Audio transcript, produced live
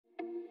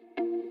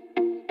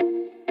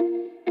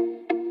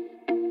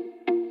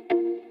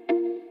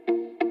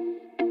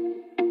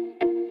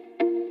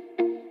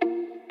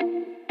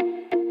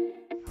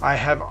I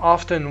have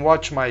often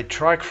watched my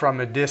truck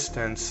from a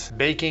distance,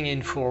 baking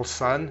in full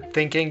sun,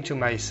 thinking to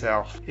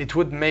myself, it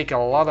would make a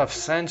lot of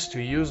sense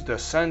to use the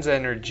sun's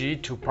energy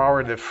to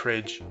power the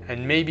fridge,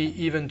 and maybe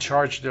even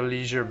charge the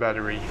leisure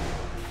battery.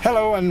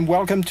 Hello and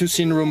welcome to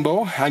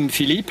Sinrumbo. I'm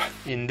Philippe.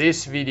 In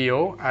this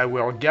video, I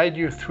will guide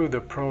you through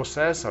the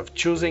process of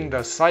choosing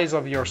the size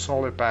of your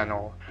solar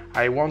panel.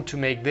 I want to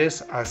make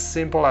this as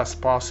simple as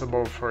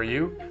possible for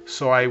you,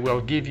 so I will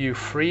give you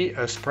free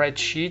a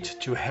spreadsheet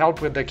to help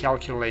with the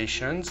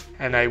calculations,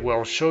 and I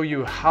will show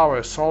you how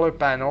a solar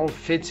panel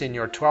fits in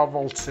your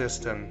 12-volt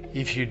system.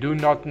 If you do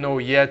not know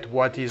yet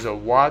what is a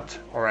watt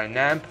or an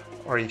amp,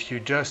 or if you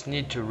just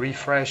need to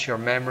refresh your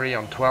memory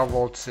on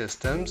 12-volt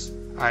systems,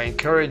 I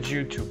encourage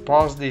you to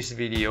pause this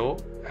video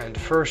and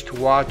first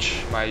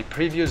watch my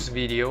previous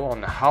video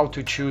on how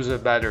to choose a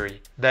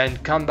battery, then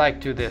come back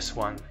to this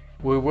one.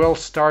 We will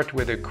start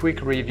with a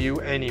quick review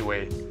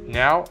anyway.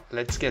 Now,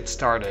 let's get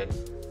started.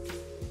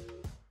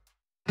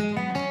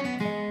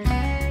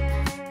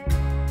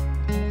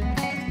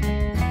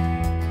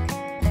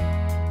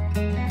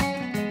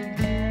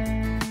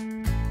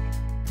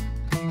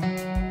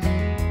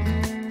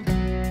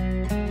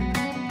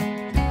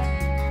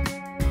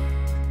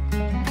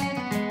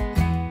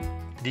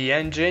 The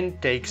engine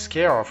takes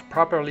care of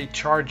properly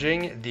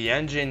charging the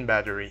engine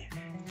battery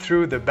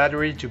through the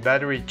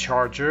battery-to-battery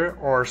charger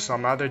or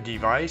some other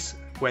device.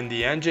 When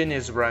the engine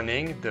is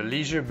running, the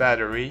leisure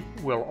battery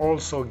will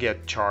also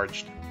get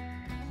charged.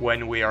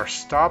 When we are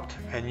stopped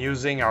and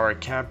using our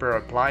camper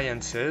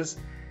appliances,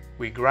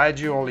 we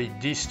gradually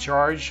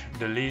discharge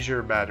the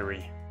leisure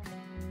battery.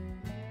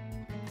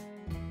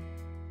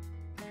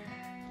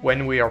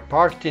 When we are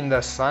parked in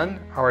the sun,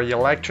 our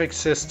electric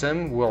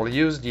system will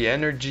use the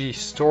energy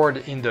stored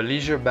in the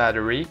leisure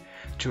battery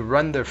to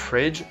run the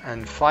fridge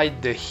and fight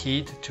the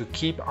heat to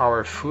keep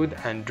our food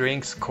and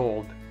drinks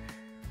cold.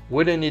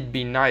 Wouldn't it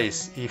be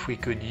nice if we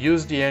could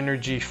use the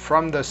energy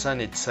from the sun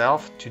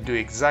itself to do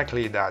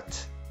exactly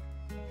that?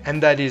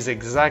 And that is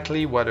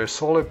exactly what a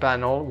solar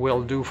panel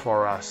will do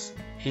for us.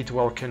 It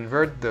will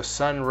convert the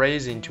sun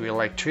rays into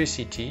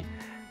electricity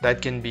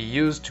that can be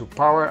used to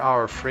power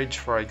our fridge,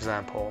 for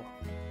example.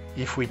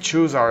 If we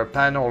choose our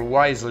panel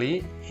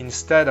wisely,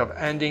 instead of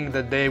ending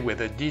the day with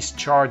a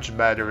discharged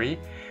battery,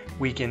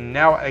 we can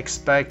now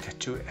expect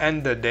to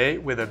end the day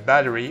with a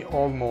battery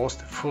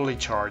almost fully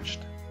charged.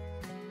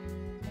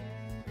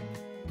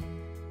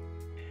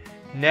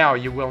 Now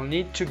you will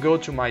need to go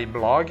to my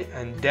blog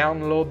and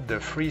download the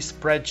free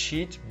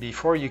spreadsheet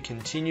before you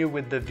continue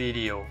with the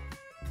video.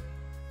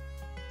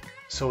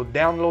 So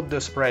download the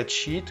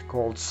spreadsheet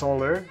called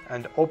Solar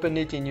and open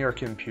it in your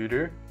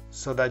computer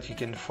so that you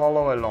can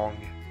follow along.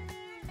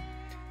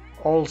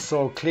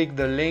 Also, click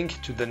the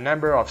link to the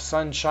number of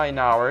sunshine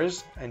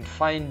hours and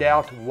find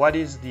out what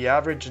is the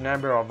average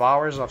number of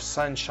hours of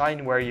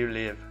sunshine where you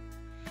live.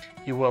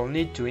 You will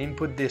need to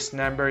input this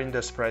number in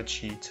the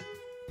spreadsheet.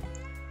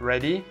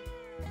 Ready?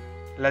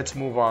 Let's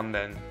move on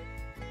then.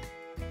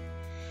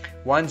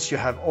 Once you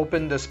have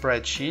opened the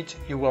spreadsheet,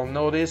 you will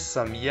notice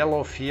some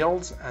yellow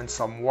fields and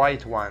some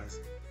white ones.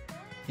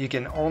 You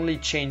can only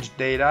change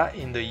data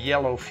in the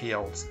yellow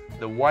fields.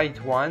 The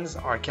white ones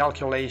are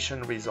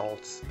calculation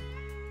results.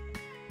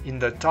 In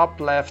the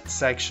top left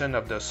section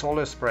of the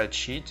solar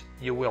spreadsheet,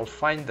 you will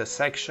find the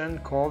section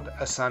called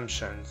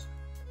Assumptions.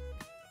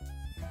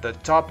 The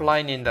top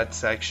line in that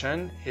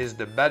section is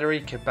the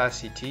battery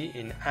capacity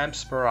in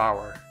amps per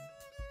hour.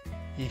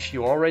 If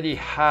you already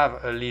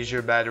have a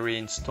leisure battery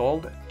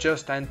installed,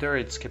 just enter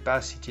its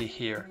capacity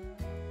here.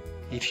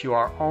 If you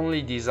are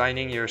only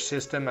designing your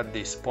system at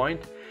this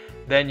point,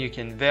 then you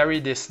can vary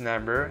this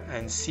number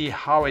and see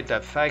how it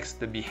affects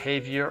the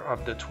behavior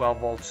of the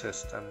 12-volt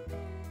system.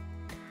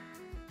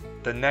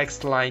 The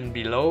next line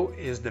below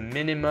is the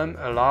minimum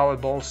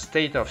allowable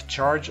state of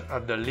charge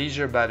of the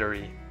leisure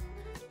battery.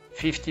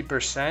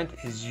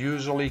 50% is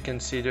usually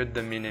considered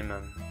the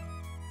minimum.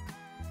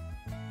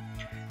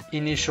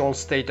 Initial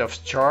state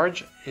of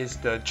charge is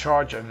the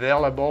charge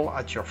available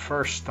at your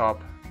first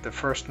stop, the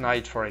first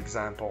night for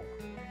example.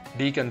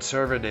 Be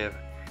conservative,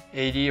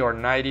 80 or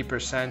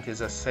 90%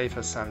 is a safe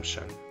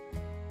assumption.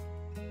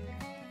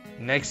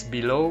 Next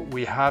below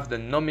we have the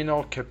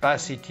nominal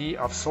capacity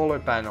of solar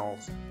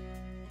panels.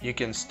 You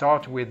can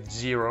start with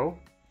 0,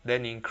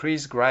 then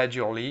increase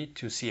gradually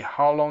to see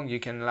how long you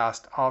can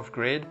last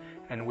off-grid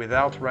and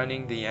without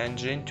running the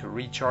engine to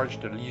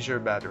recharge the leisure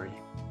battery.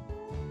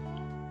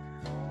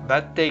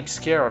 That takes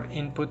care of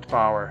input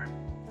power.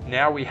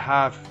 Now we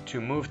have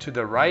to move to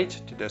the right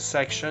to the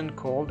section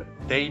called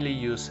Daily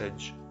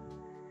Usage.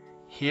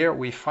 Here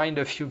we find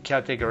a few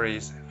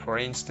categories, for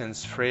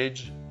instance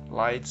fridge,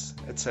 lights,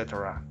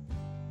 etc.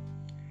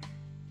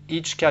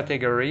 Each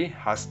category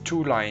has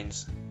two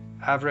lines,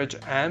 average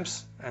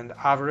amps and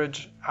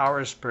average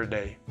hours per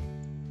day.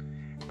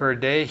 Per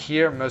day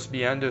here must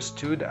be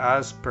understood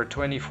as per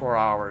 24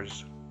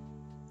 hours.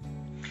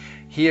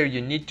 Here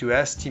you need to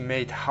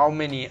estimate how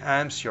many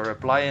amps your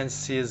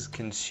appliances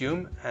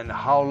consume and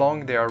how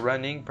long they are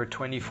running per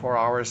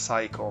 24-hour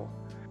cycle.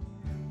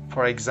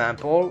 For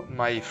example,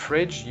 my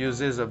fridge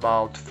uses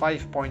about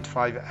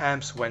 5.5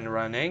 amps when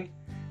running,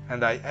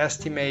 and I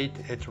estimate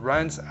it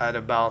runs at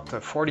about a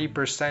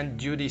 40%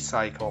 duty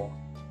cycle.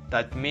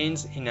 That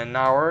means in an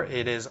hour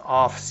it is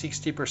off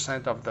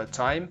 60% of the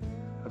time,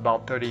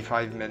 about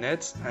 35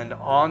 minutes, and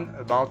on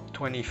about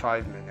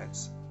 25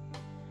 minutes.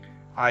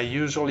 I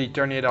usually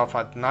turn it off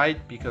at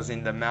night because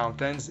in the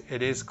mountains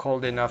it is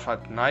cold enough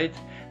at night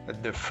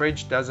that the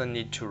fridge doesn't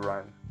need to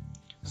run.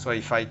 So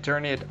if I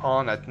turn it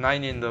on at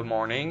 9 in the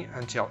morning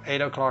until 8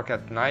 o'clock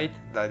at night,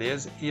 that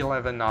is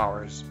 11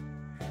 hours.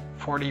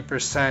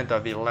 40%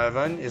 of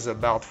 11 is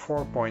about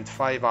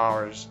 4.5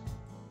 hours.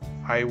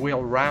 I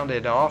will round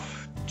it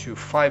off to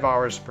 5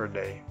 hours per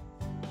day.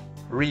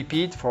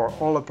 Repeat for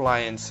all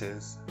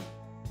appliances.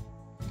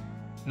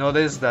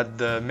 Notice that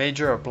the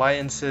major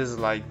appliances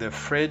like the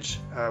fridge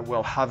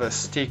will have a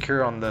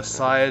sticker on the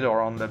side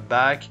or on the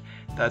back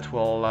that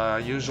will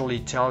usually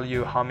tell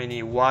you how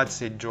many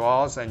watts it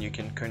draws, and you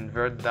can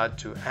convert that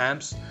to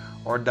amps,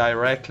 or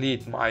directly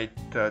it might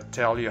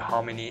tell you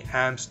how many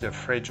amps the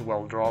fridge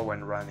will draw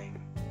when running.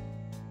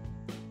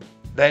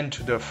 Then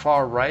to the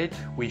far right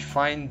we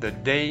find the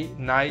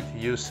day-night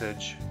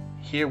usage.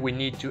 Here we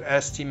need to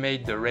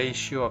estimate the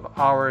ratio of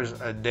hours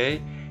a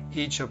day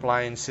each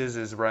appliance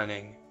is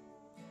running.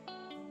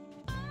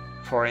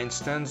 For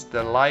instance,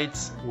 the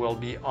lights will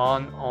be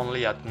on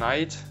only at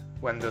night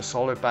when the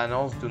solar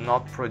panels do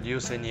not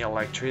produce any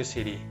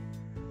electricity.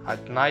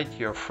 At night,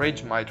 your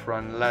fridge might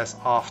run less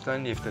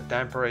often if the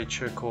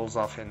temperature cools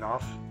off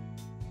enough.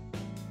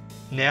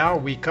 Now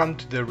we come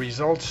to the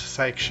results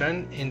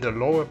section in the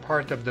lower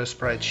part of the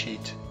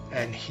spreadsheet,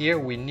 and here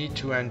we need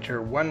to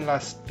enter one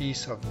last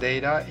piece of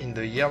data in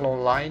the yellow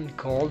line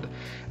called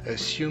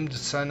assumed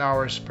sun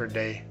hours per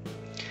day.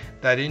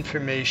 That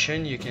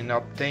information you can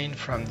obtain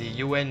from the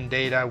UN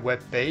data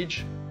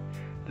webpage.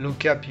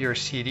 Look up your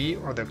city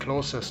or the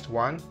closest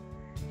one,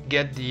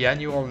 get the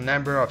annual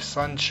number of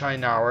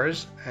sunshine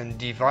hours and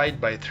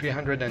divide by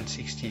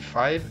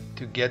 365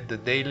 to get the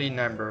daily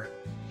number.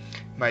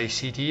 My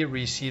city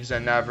receives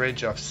an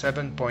average of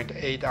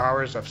 7.8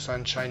 hours of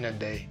sunshine a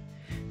day.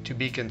 To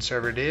be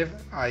conservative,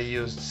 I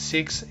used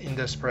 6 in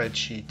the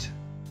spreadsheet.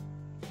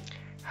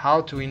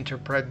 How to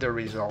interpret the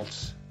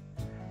results?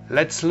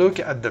 Let's look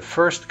at the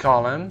first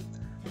column,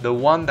 the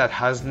one that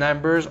has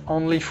numbers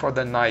only for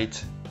the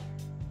night.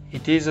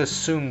 It is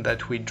assumed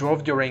that we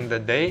drove during the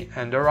day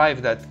and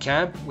arrived at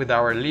camp with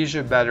our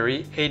leisure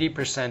battery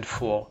 80%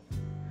 full.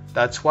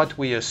 That's what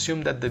we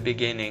assumed at the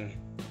beginning.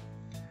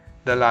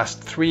 The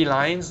last 3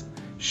 lines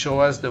show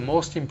us the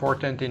most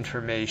important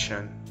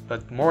information,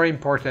 but more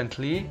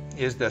importantly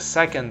is the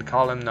second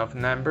column of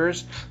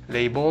numbers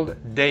labeled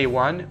Day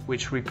 1,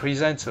 which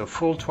represents a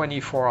full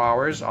 24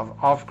 hours of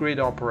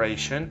off-grid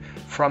operation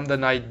from the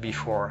night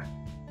before.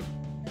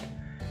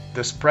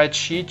 The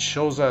spreadsheet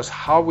shows us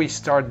how we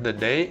start the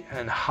day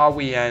and how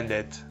we end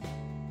it.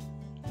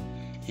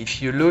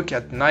 If you look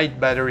at night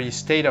battery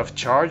state of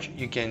charge,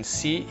 you can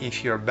see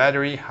if your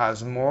battery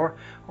has more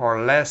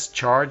or less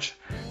charge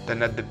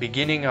than at the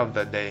beginning of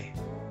the day.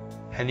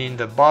 And in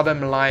the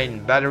bottom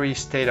line battery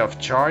state of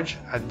charge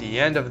at the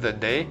end of the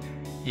day,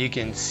 you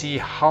can see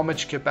how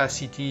much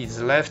capacity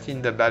is left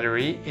in the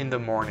battery in the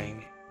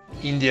morning.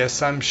 In the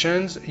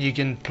assumptions, you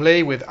can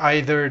play with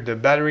either the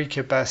battery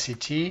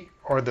capacity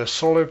or the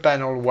solar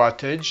panel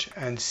wattage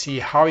and see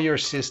how your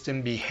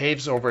system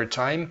behaves over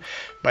time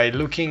by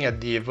looking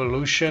at the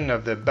evolution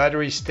of the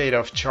battery state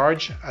of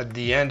charge at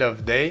the end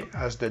of day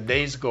as the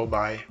days go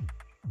by.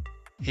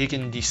 You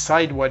can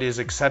decide what is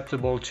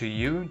acceptable to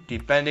you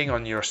depending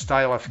on your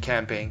style of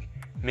camping.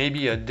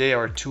 Maybe a day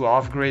or 2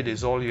 off-grid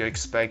is all you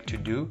expect to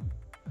do.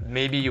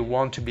 Maybe you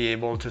want to be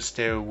able to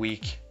stay a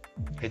week.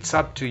 It's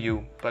up to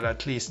you, but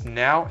at least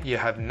now you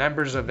have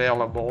numbers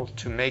available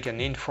to make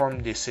an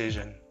informed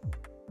decision.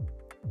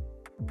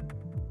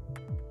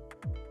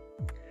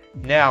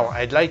 Now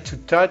I'd like to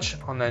touch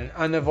on an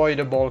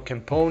unavoidable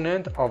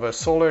component of a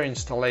solar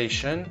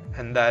installation,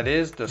 and that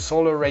is the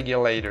solar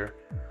regulator,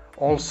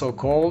 also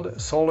called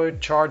solar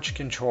charge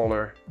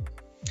controller.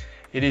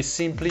 It is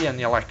simply an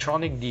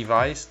electronic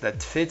device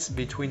that fits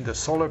between the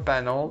solar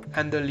panel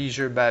and the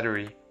leisure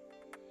battery.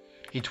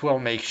 It will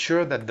make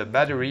sure that the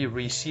battery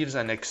receives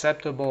an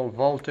acceptable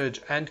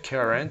voltage and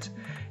current,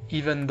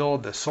 even though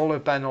the solar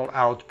panel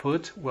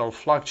output will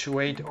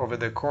fluctuate over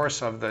the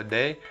course of the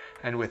day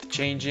and with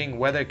changing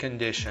weather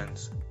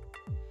conditions.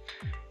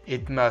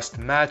 It must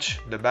match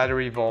the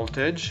battery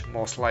voltage,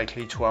 most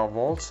likely 12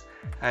 volts,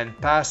 and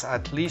pass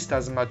at least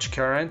as much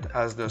current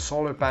as the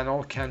solar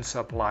panel can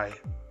supply.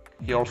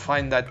 You'll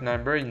find that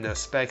number in the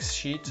specs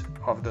sheet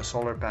of the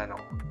solar panel.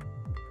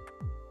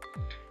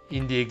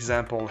 In the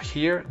example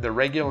here, the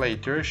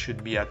regulator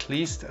should be at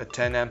least a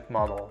 10 amp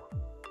model.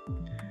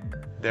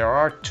 There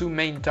are 2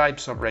 main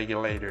types of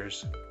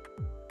regulators: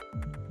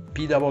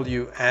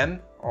 PWM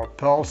or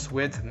pulse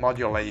width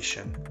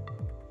modulation.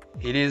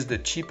 It is the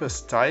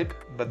cheapest type,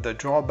 but the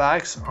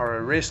drawbacks are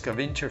a risk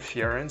of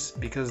interference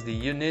because the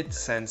unit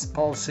sends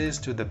pulses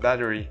to the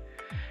battery.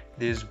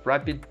 These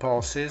rapid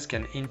pulses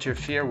can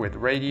interfere with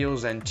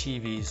radios and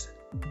TVs.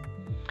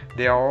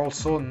 They are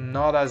also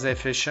not as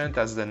efficient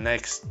as the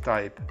next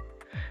type.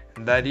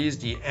 That is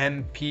the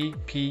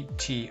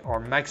MPPT,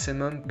 or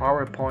maximum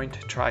power point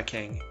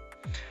tracking.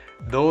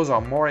 Those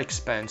are more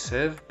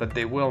expensive, but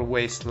they will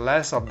waste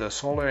less of the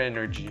solar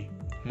energy,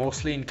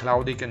 mostly in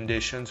cloudy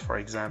conditions, for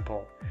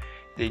example.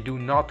 They do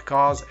not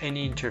cause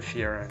any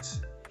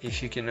interference.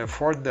 If you can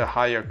afford the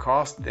higher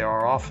cost, they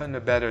are often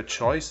a better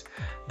choice,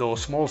 though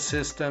small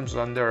systems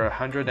under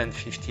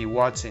 150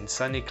 watts in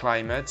sunny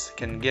climates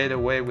can get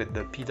away with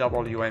the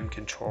PWM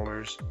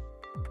controllers.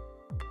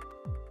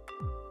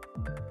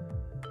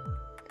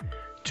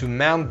 To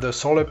mount the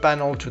solar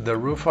panel to the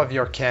roof of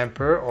your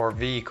camper or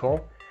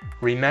vehicle,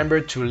 remember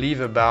to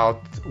leave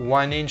about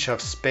 1 inch of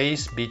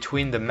space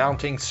between the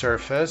mounting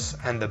surface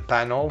and the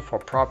panel for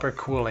proper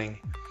cooling.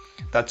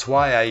 That's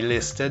why I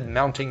listed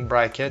mounting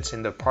brackets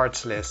in the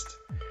parts list.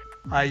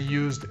 I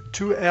used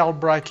 2 L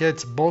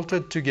brackets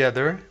bolted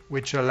together,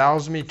 which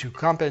allows me to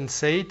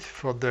compensate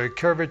for the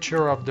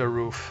curvature of the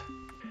roof.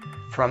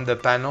 From the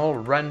panel,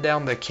 run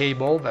down the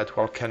cable that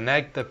will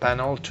connect the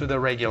panel to the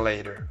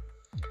regulator.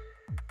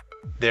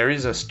 There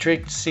is a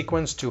strict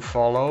sequence to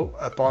follow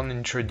upon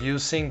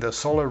introducing the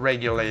solar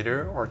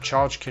regulator or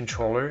charge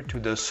controller to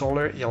the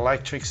solar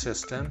electric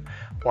system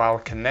while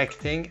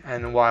connecting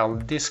and while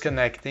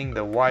disconnecting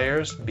the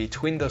wires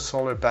between the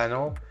solar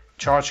panel,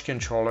 charge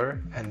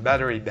controller, and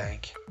battery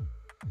bank.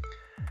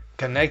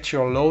 Connect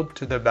your load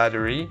to the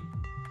battery,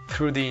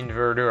 through the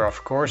inverter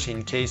of course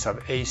in case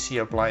of AC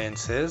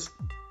appliances,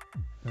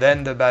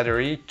 then the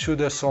battery to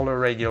the solar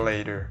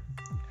regulator.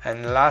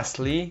 And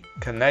lastly,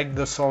 connect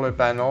the solar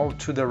panel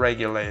to the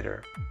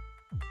regulator.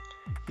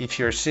 If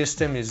your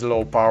system is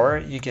low power,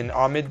 you can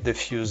omit the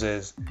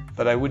fuses,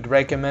 but I would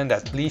recommend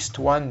at least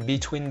one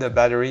between the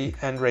battery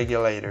and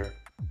regulator.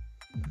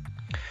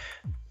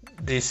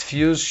 This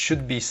fuse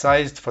should be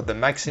sized for the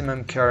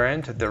maximum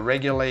current the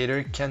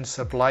regulator can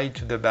supply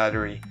to the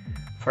battery.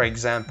 For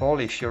example,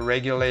 if your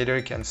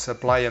regulator can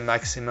supply a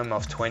maximum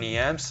of 20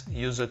 amps,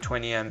 use a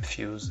 20 amp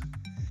fuse.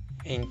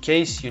 In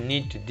case you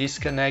need to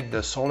disconnect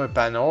the solar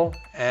panel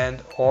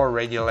and/or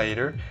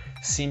regulator,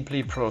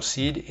 simply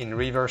proceed in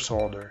reverse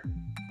order.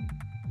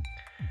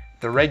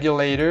 The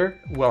regulator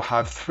will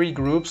have 3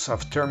 groups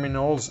of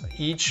terminals,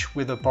 each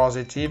with a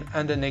positive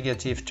and a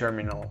negative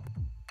terminal.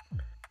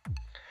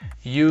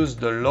 Use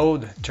the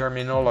load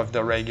terminal of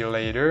the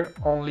regulator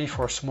only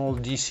for small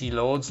DC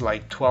loads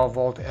like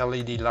 12-volt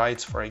LED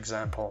lights, for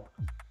example.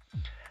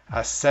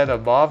 As said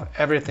above,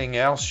 everything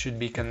else should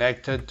be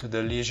connected to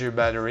the leisure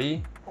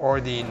battery or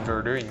the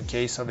inverter in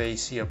case of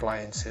AC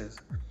appliances.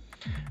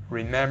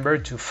 Remember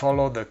to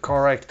follow the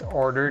correct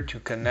order to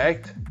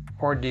connect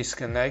or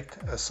disconnect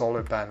a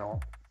solar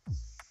panel.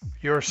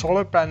 Your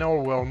solar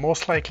panel will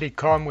most likely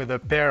come with a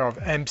pair of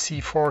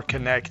MC4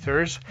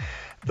 connectors.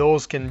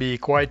 Those can be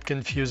quite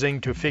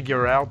confusing to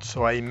figure out,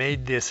 so I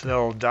made this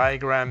little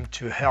diagram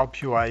to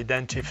help you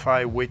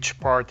identify which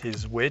part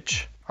is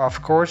which.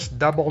 Of course,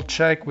 double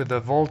check with a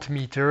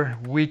voltmeter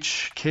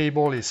which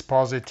cable is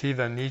positive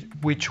and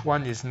which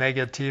one is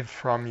negative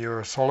from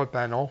your solar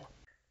panel.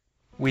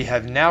 We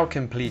have now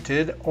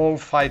completed all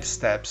 5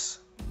 steps.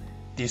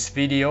 This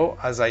video,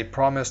 as I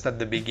promised at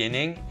the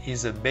beginning,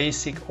 is a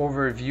basic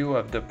overview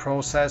of the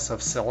process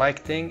of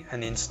selecting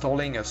and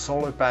installing a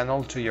solar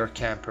panel to your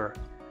camper.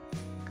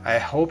 I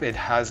hope it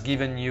has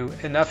given you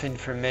enough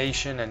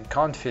information and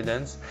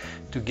confidence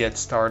to get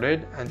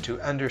started and to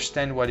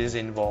understand what is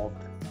involved.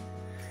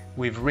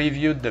 We've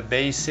reviewed the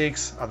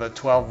basics of a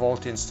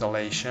 12-volt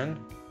installation,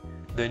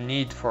 the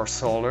need for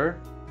solar,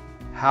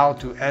 how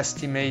to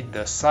estimate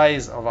the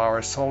size of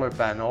our solar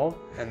panel,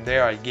 and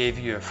there I gave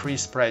you a free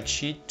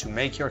spreadsheet to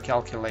make your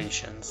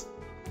calculations.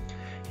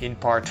 In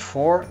part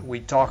 4, we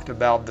talked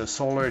about the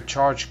solar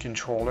charge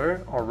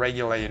controller or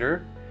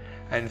regulator,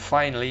 and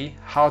finally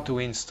how to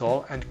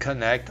install and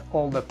connect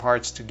all the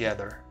parts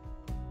together.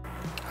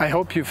 I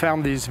hope you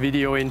found this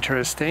video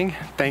interesting.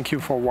 Thank you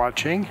for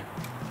watching.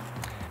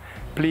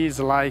 Please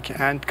like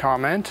and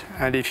comment,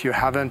 and if you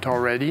haven't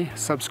already,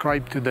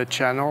 subscribe to the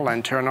channel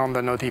and turn on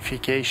the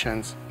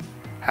notifications.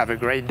 Have a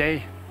great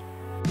day!